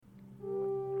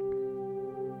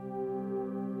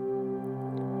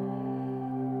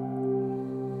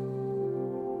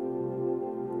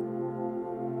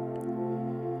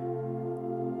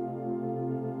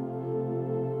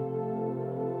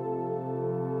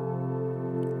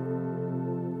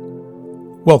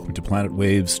Welcome to Planet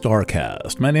Waves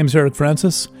Starcast. My name is Eric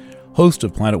Francis, host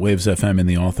of Planet Waves FM and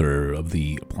the author of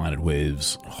the Planet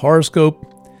Waves Horoscope.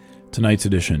 Tonight's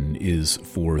edition is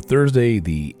for Thursday,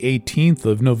 the 18th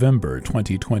of November,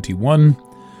 2021.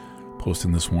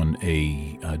 Posting this one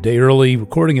a day early,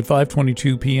 recording at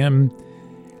 5:22 p.m.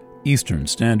 Eastern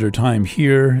Standard Time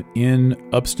here in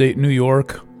upstate New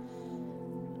York,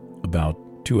 about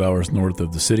 2 hours north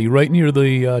of the city, right near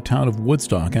the town of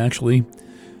Woodstock, actually.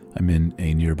 I'm in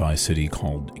a nearby city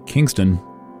called Kingston.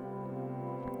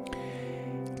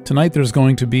 Tonight there's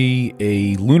going to be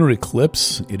a lunar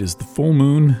eclipse. It is the full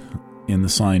moon in the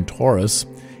sign Taurus,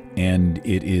 and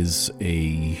it is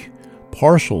a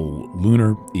partial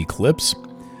lunar eclipse.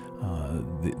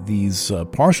 These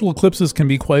partial eclipses can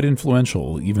be quite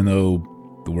influential, even though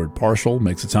the word partial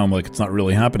makes it sound like it's not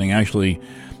really happening. Actually,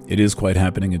 it is quite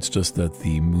happening. It's just that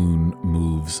the moon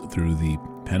moves through the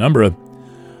penumbra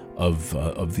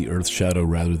of the Earth's shadow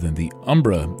rather than the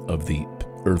umbra of the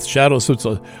Earth's shadow. So it's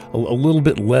a little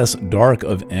bit less dark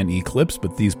of an eclipse,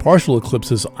 but these partial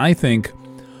eclipses, I think,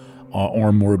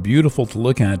 are more beautiful to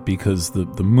look at because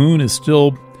the moon is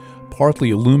still partly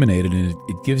illuminated, and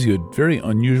it gives you a very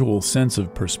unusual sense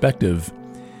of perspective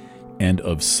and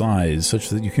of size, such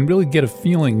that you can really get a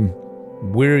feeling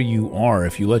where you are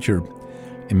if you let your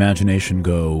imagination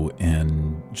go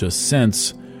and just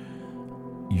sense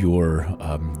your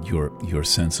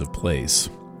sense of place.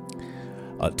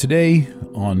 Today,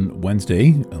 on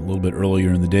Wednesday, a little bit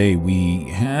earlier in the day, we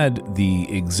had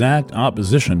the exact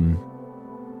opposition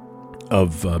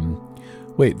of.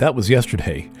 Wait, that was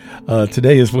yesterday.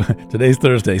 Today's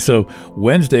Thursday. So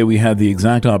Wednesday we had the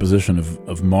exact opposition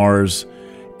of Mars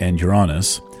and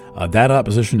Uranus. That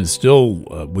opposition is still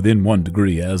within 1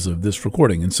 degree as of this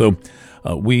recording, and so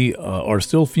we are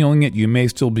still feeling it. You may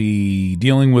still be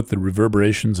dealing with the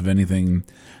reverberations of anything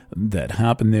that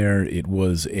happened there. It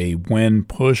was a when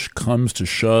push comes to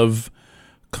shove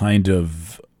kind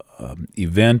of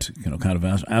event, kind of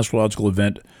astrological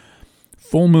event.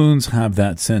 Full moons have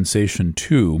that sensation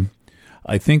too.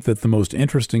 I think that the most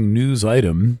interesting news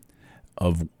item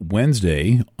of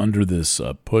Wednesday, under this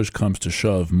push comes to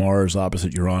shove, Mars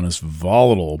opposite Uranus,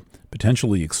 volatile,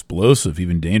 potentially explosive,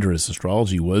 even dangerous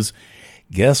astrology, was,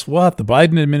 guess what? The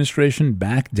Biden administration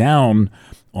backed down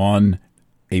on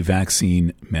a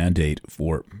vaccine mandate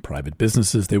for private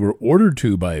businesses. They were ordered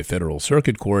to by a federal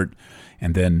circuit court,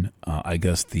 and then I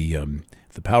guess the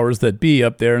powers that be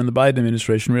up there in the Biden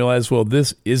administration realized, well,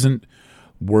 this isn't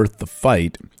worth the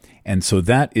fight. And so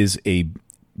that is a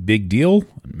big deal,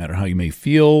 no matter how you may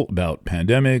feel about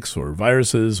pandemics or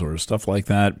viruses or stuff like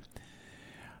that.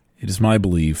 It is my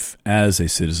belief as a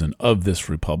citizen of this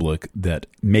republic that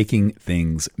making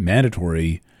things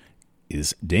mandatory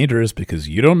is dangerous because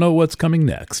you don't know what's coming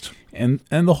next. And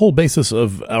the whole basis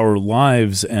of our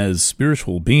lives as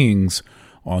spiritual beings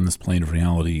on this plane of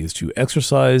reality is to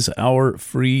exercise our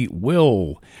free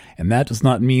will. And that does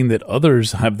not mean that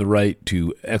others have the right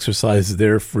to exercise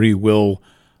their free will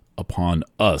upon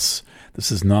us.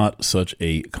 This is not such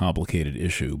a complicated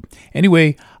issue.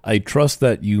 Anyway, I trust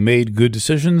that you made good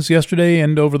decisions yesterday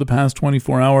and over the past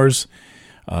 24 hours,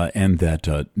 and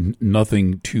that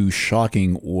nothing too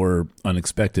shocking or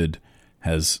unexpected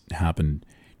has happened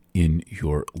in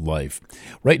your life.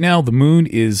 Right now, the moon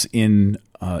is in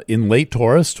late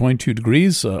Taurus, 22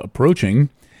 degrees, approaching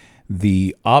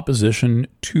the opposition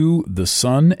to the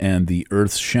sun and the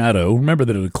Earth's shadow. Remember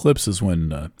that an eclipse is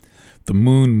when the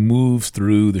moon moves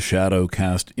through the shadow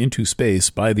cast into space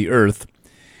by the Earth,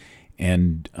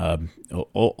 and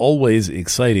always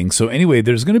exciting. So anyway,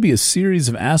 there's going to be a series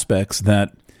of aspects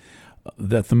that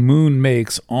the moon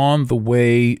makes on the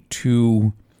way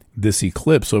to this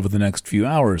eclipse over the next few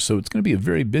hours. So it's going to be a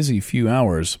very busy few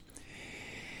hours.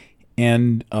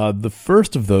 And the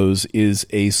first of those is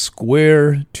a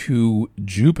square to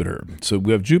Jupiter. So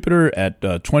we have Jupiter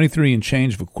at 23 and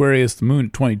change of Aquarius, the moon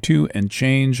at 22 and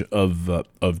change of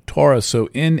Taurus. So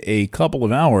in a couple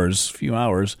of hours, few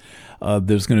hours,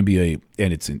 there's going to be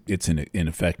and it's in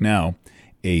effect now,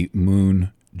 a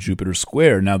moon-Jupiter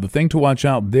square. Now the thing to watch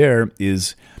out there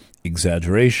is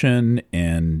exaggeration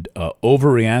and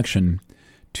overreaction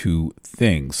to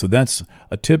things. So that's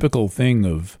a typical thing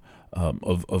of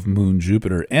Moon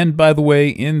Jupiter. And by the way,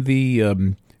 in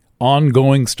the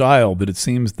ongoing style that it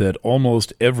seems that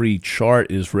almost every chart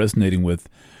is resonating with,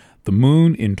 the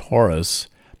moon in Taurus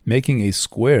making a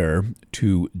square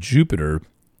to Jupiter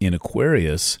in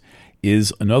Aquarius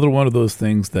is another one of those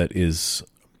things that is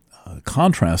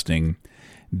contrasting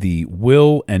the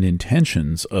will and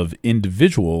intentions of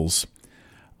individuals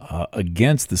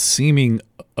against the seeming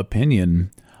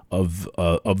opinion of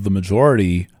the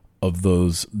majority of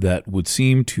those that would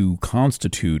seem to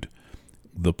constitute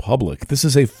the public. This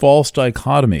is a false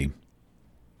dichotomy.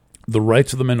 The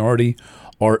rights of the minority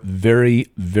are very,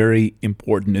 very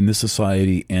important in this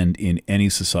society and in any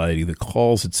society that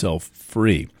calls itself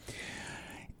free.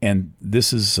 And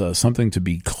this is something to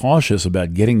be cautious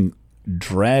about getting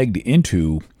dragged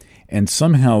into, and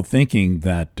somehow thinking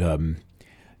that the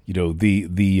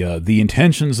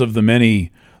intentions of the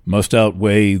many must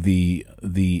outweigh the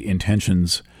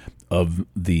intentions of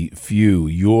the few.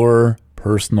 Your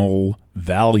personal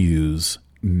values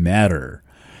matter.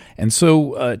 And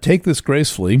so take this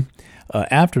gracefully.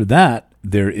 After that,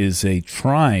 there is a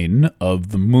trine of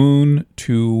the moon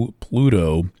to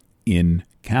Pluto in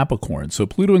Capricorn. So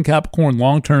Pluto in Capricorn,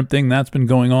 long-term thing, that's been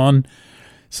going on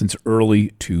since early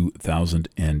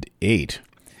 2008.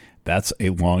 That's a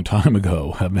long time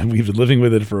ago. I mean, we've been living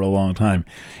with it for a long time.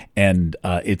 And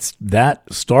that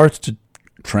starts to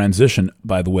transition,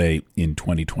 by the way, in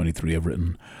 2023. I've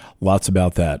written lots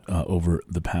about that over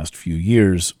the past few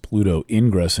years. Pluto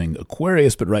ingressing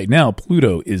Aquarius, but right now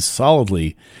Pluto is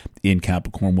solidly in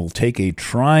Capricorn. Will take a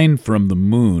trine from the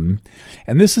moon.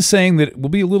 And this is saying that it will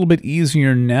be a little bit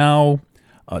easier now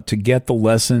to get the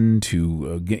lesson,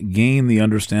 to gain the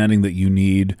understanding that you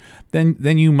need,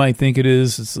 than you might think it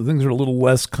is. Things are a little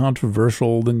less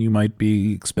controversial than you might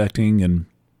be expecting, and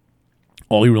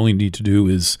all you really need to do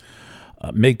is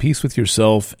make peace with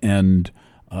yourself and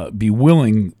be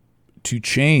willing to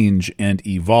change and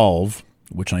evolve,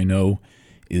 which I know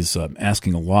is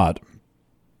asking a lot,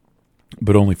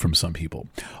 but only from some people.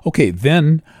 Okay,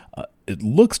 then it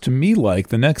looks to me like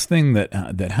the next thing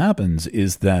that happens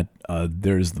is that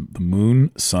there's the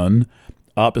moon-sun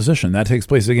opposition. That takes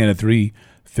place again at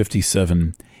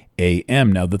 3:57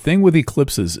 a.m. Now, the thing with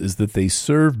eclipses is that they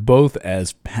serve both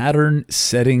as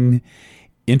pattern-setting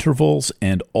intervals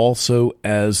and also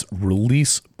as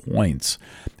release points.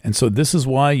 And so this is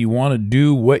why you want to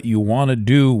do what you want to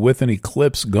do with an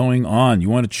eclipse going on. You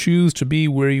want to choose to be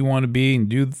where you want to be and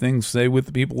do the things, stay with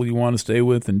the people you want to stay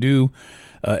with, and do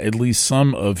at least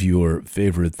some of your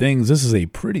favorite things. This is a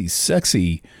pretty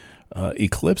sexy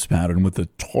eclipse pattern with the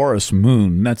Taurus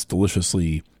moon. That's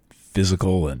deliciously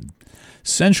physical and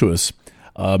sensuous.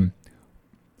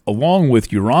 Along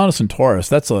with Uranus and Taurus,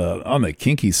 that's on the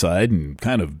kinky side and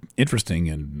kind of interesting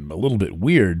and a little bit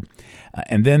weird.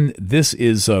 And then this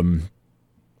is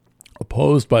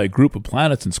opposed by a group of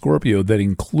planets in Scorpio that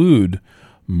include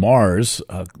Mars,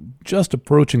 just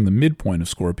approaching the midpoint of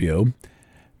Scorpio,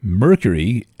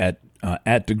 Mercury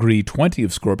at degree 20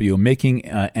 of Scorpio, making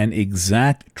an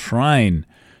exact trine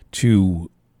to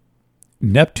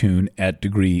Neptune at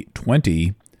degree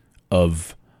 20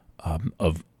 of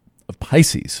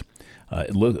Pisces.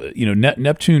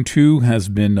 Neptune too has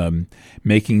been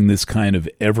making this kind of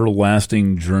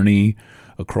everlasting journey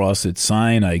across its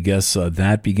sign. I guess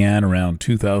that began around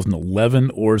 2011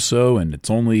 or so, and it's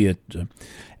only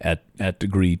at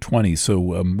degree 20. So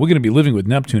we're going to be living with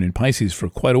Neptune in Pisces for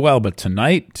quite a while. But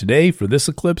today, for this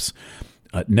eclipse,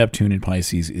 Neptune in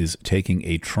Pisces is taking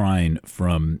a trine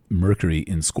from Mercury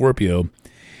in Scorpio.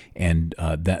 And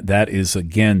that is,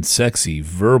 again, sexy,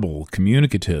 verbal,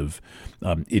 communicative,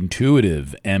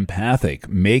 intuitive, empathic.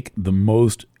 Make the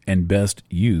most and best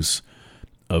use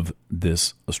of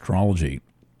this astrology.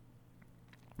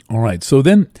 All right, so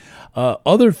then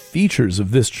other features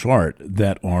of this chart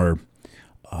that are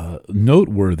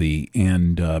noteworthy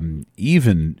and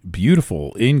even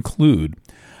beautiful include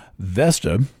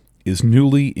Vesta is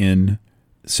newly in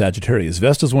Sagittarius.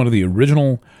 Vesta is one of the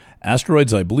original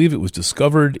asteroids. I believe it was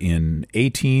discovered in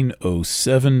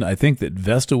 1807. I think that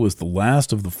Vesta was the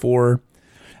last of the four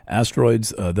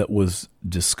asteroids that was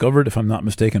discovered, if I'm not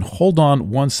mistaken. Hold on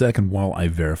one second while I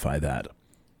verify that.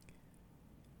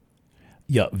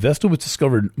 Yeah, Vesta was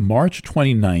discovered March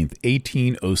 29th,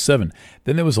 1807.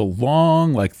 Then there was a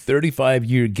long,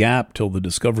 35-year gap till the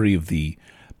discovery of the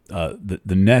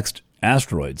next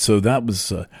asteroid. So that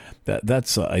was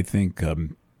that's I think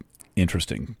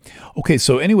interesting. Okay,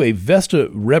 so anyway, Vesta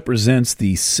represents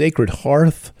the sacred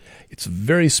hearth. It's a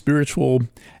very spiritual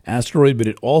asteroid, but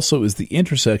it also is the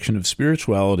intersection of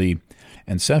spirituality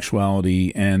and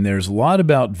sexuality, and there's a lot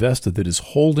about Vesta that is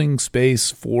holding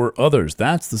space for others.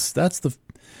 That's the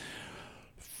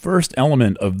first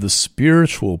element of the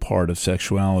spiritual part of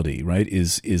sexuality, right?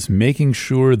 Is making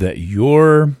sure that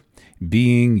your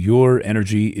being, your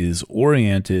energy is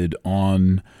oriented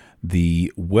on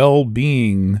the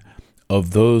well-being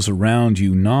of those around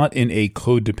you, not in a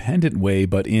codependent way,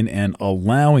 but in an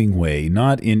allowing way,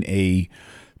 not in a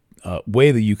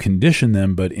way that you condition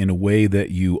them, but in a way that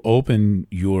you open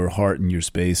your heart and your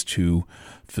space to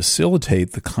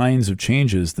facilitate the kinds of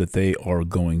changes that they are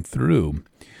going through.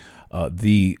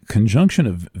 The conjunction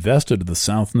of Vesta to the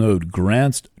south node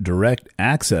grants direct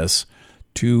access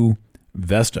to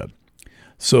Vesta.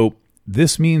 So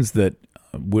this means that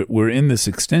we're in this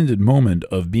extended moment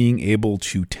of being able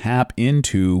to tap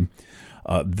into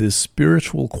this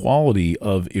spiritual quality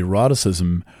of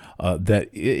eroticism that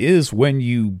is, when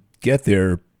you get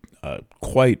there,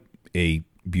 quite a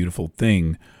beautiful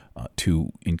thing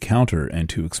to encounter and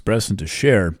to express and to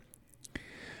share.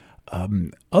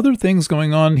 Other things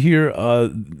going on here,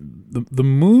 the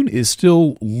moon is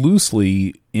still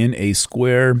loosely in a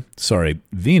square,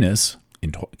 Venus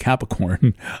in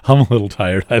Capricorn. I'm a little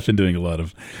tired. I've been doing a lot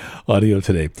of audio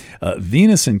today.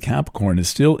 Venus in Capricorn is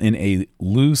still in a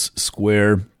loose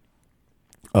square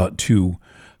to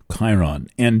Chiron.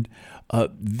 And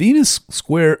Venus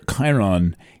square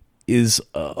Chiron is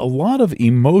a lot of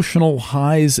emotional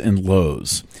highs and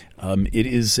lows. It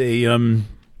is an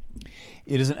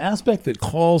aspect that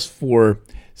calls for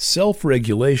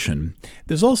self-regulation.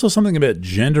 There's also something about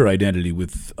gender identity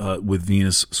with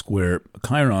Venus square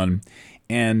Chiron,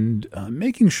 and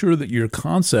making sure that your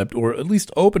concept, or at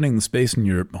least opening the space in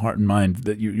your heart and mind,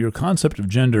 that your concept of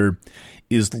gender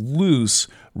is loose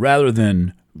rather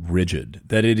than rigid,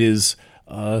 that it is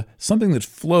something that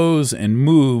flows and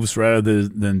moves rather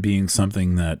than being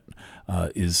something that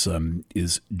is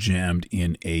jammed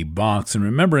in a box, and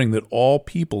remembering that all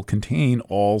people contain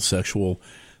all sexual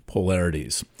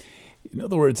polarities. In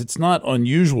other words, it's not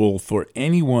unusual for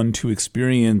anyone to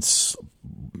experience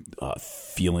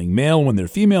feeling male when they're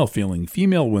female, feeling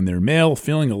female when they're male,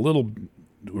 feeling a little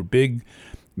or big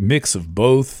mix of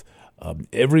both.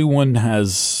 Everyone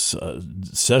has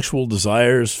sexual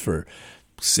desires for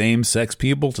same-sex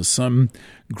people to some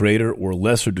greater or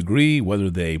lesser degree,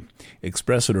 whether they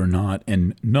express it or not,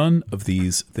 and none of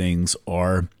these things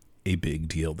are a big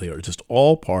deal. They are just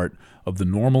all part of the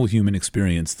normal human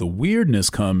experience. The weirdness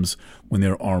comes when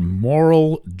there are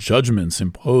moral judgments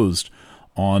imposed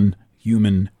on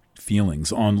human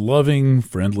feelings, on loving,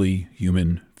 friendly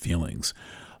human feelings.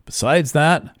 Besides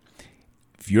that,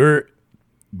 if you're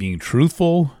being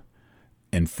truthful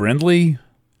and friendly,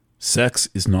 sex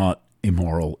is not a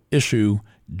moral issue.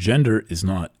 Gender is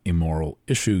not a moral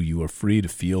issue. You are free to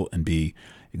feel and be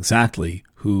exactly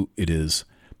who it is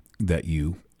that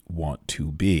you want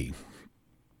to be.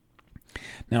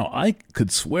 Now, I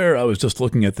could swear I was just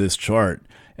looking at this chart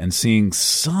and seeing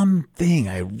something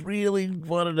I really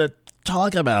wanted to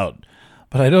talk about,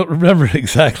 but I don't remember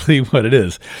exactly what it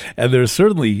is. And there's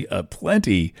certainly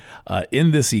plenty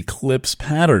in this eclipse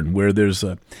pattern where there's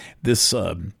this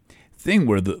thing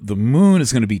where the moon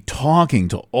is going to be talking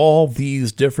to all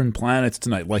these different planets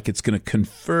tonight, like it's going to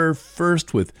confer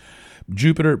first with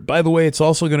Jupiter. By the way, it's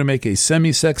also going to make a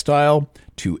semi-sextile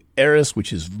to Eris,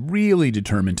 which is really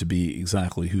determined to be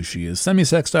exactly who she is.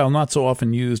 Semi-sextile, not so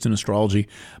often used in astrology,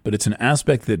 but it's an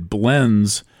aspect that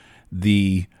blends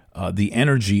the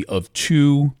energy of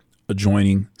two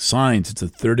adjoining signs. It's a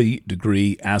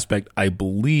 30-degree aspect, I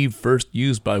believe, first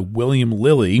used by William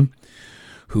Lilly,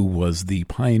 who was the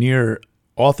pioneer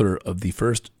author of the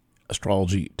first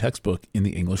astrology textbook in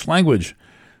the English language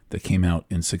that came out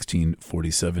in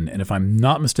 1647. And if I'm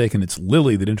not mistaken, it's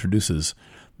Lilly that introduces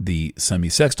the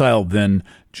semi-sextile. Then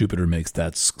Moon makes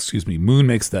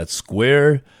that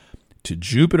square to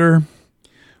Jupiter,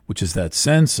 which is that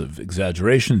sense of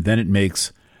exaggeration. Then it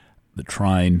makes the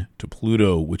trine to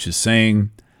Pluto, which is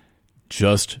saying,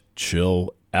 just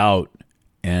chill out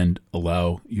and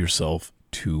allow yourself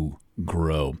to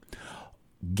grow.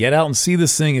 Get out and see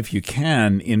this thing if you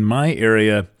can. In my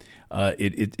area,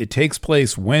 it takes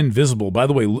place when visible. By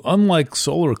the way, unlike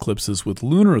solar eclipses, with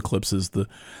lunar eclipses, the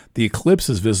eclipse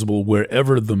is visible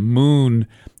wherever the moon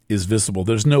is visible.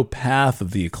 There's no path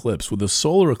of the eclipse. With a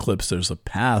solar eclipse, there's a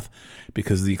path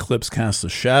because the eclipse casts a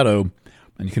shadow,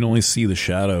 and you can only see the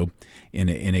shadow in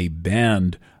a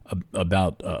band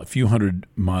about a few hundred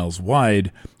miles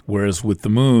wide. Whereas with the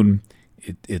moon,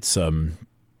 it's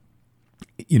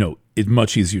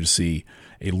much easier to see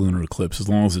a lunar eclipse as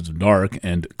long as it's dark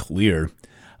and clear,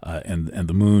 and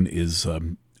the moon is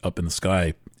up in the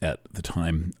sky at the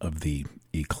time of the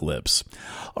eclipse.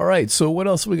 All right, so what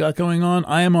else have we got going on?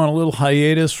 I am on a little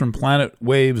hiatus from Planet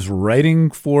Waves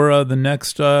writing for the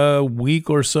next week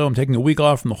or so. I'm taking a week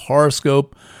off from the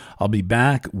horoscope. I'll be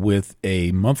back with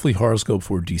a monthly horoscope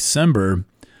for December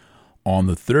on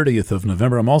the 30th of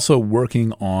November. I'm also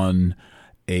working on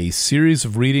a series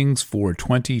of readings for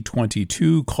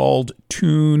 2022 called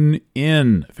Tune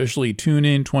In, officially Tune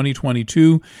In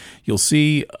 2022. You'll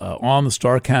see on the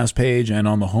StarCast page and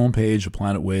on the homepage of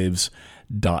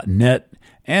planetwaves.net.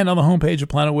 And on the homepage of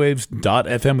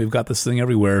planetwaves.fm, we've got this thing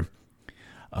everywhere.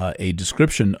 A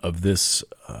description of this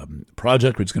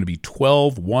project, which is going to be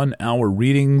 12 one-hour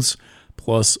readings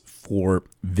plus 4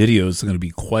 videos. It's going to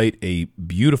be quite a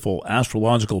beautiful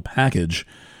astrological package,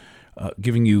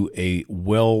 giving you a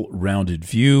well-rounded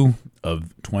view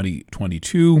of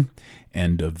 2022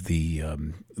 and of the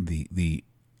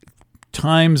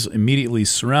times immediately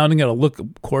surrounding it. I'll look,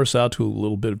 of course, out to a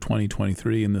little bit of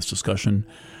 2023 in this discussion,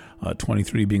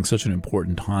 23 being such an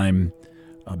important time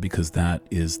because that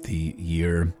is the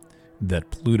year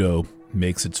that Pluto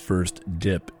makes its first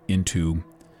dip into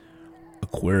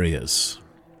Aquarius.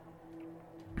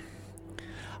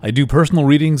 I do personal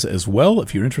readings as well.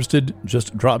 If you're interested,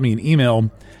 just drop me an email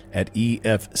at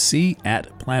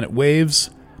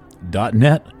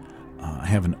efc@planetwaves.net. I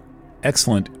have an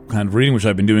excellent kind of reading, which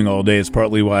I've been doing all day. It's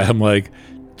partly why I'm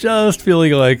just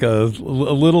feeling like a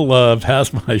little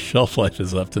past my shelf life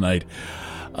is up tonight.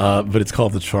 But it's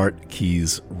called the Chart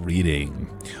Keys Reading.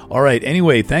 All right.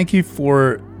 Anyway, thank you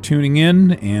for tuning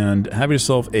in, and have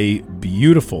yourself a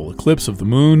beautiful eclipse of the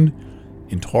moon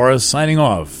in Taurus. Signing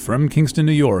off from Kingston,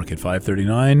 New York at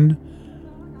 5:39.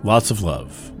 Lots of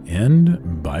love,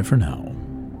 and bye for now.